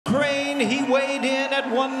he weighed in at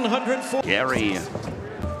 104. Gary,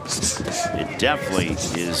 it definitely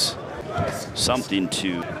is something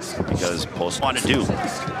to, because Postol want to do.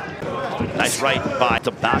 Nice right by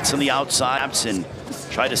the box on the outside and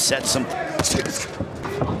try to set some.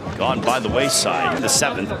 Gone by the wayside in the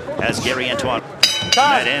 7th as Gary Antoine.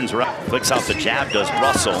 That ends right. Flicks out the jab, does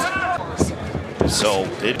Russell. So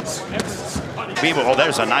it. Oh,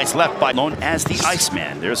 there's a nice left by known as the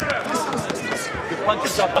Iceman. There's. So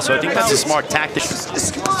I think that's a smart tactic.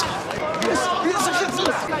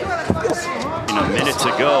 In a minute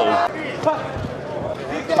to go.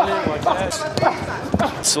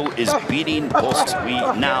 So is beating Post. We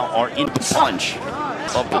now are in the punch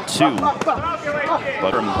of the 2.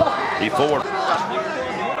 But from the forward.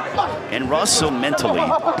 And Russell mentally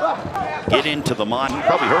get into the mind. You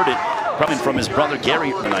probably heard it coming from his brother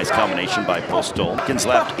Gary. A nice combination by Postol. Seconds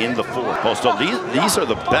left in the 4. Postol. These are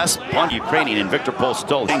the best punch Ukrainian in Viktor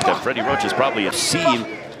Postol. I think that Freddie Roach is probably a seam.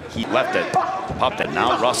 He left it, popped it.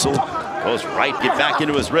 Now Russell goes right, get back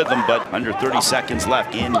into his rhythm, but under 30 seconds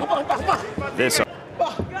left in this.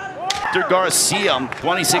 Victor Garcia,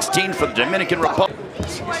 2016 for the Dominican Republic.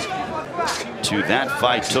 To that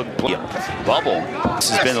fight took place. Bubble. This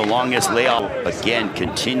has been the longest layout. Again,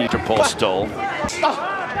 continue to Postol.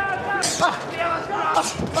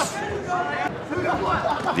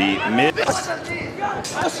 The mid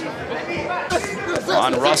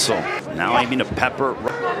on Russell. Now aiming to pepper.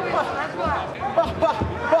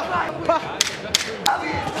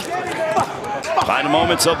 Final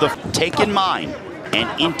moments of the take in mind. And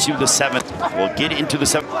into the 7th. We'll get into the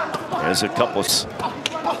 7th. There's a couple.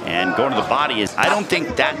 And going to the body is, I don't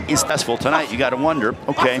think that is successful tonight. You got to wonder,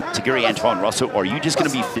 okay, to Gary Antoine Russell, or are you just going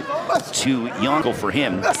to be too young for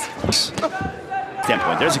him?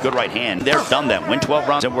 Standpoint. There's a good right hand. They've done that. Win 12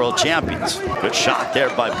 rounds and world champions. Good shot there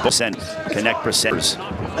by Bosen. Connect percenters.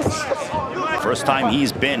 First time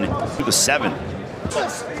he's been to the 7th.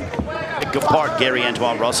 Good part, Gary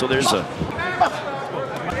Antoine Russell. There's a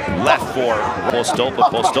left for Postol,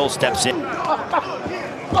 but Postol steps in.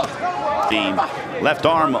 The left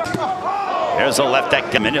arm. There's a left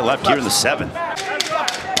deck. A minute left here in the 7th.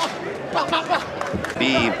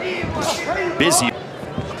 Be busy.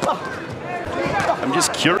 I'm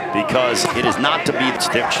just curious because it is not to be the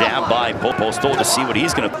stiff jab by Postol to see what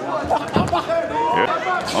he's going to.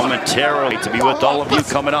 Momentarily to be with all of you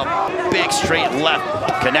coming up. Big straight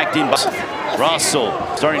left connecting. Russell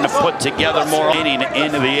starting to put together more inning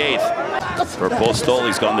into the 8th. For Postol,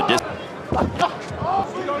 he's gone the distance.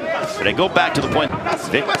 But I go back to the point,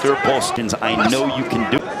 Viktor Postol, I know you can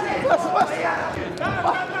do it.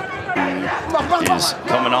 Is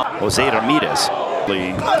coming off Jose Ramirez.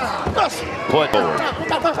 Put forward.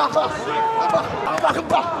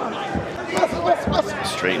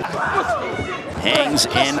 Straight. Hangs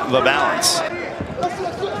in the balance.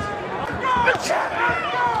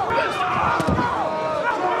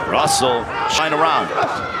 Russell shine around.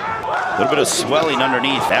 A little bit of swelling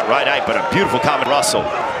underneath that right eye, but a beautiful comment. Russell,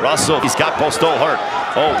 he's got Postol hurt.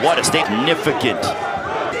 Oh, what a significant.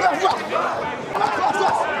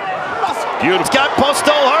 Beautiful. He's got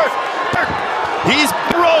Postol hurt. He's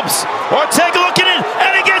ropes. Or take a look at it,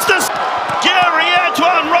 and he gets this. Gary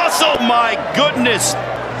Antoine Russell. My goodness.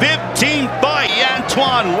 15 by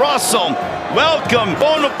Antoine Russell. Welcome,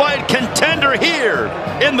 bona fide contender here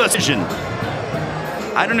in the decision.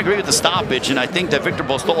 I don't agree with the stoppage, and I think that Viktor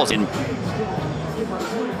Postol is in.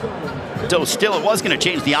 So still, it was going to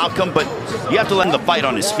change the outcome, but you have to let him the fight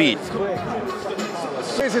on his feet.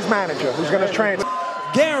 Here's his manager, who's going to train.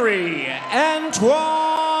 Gary Antoine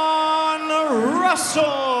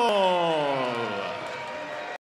Russell.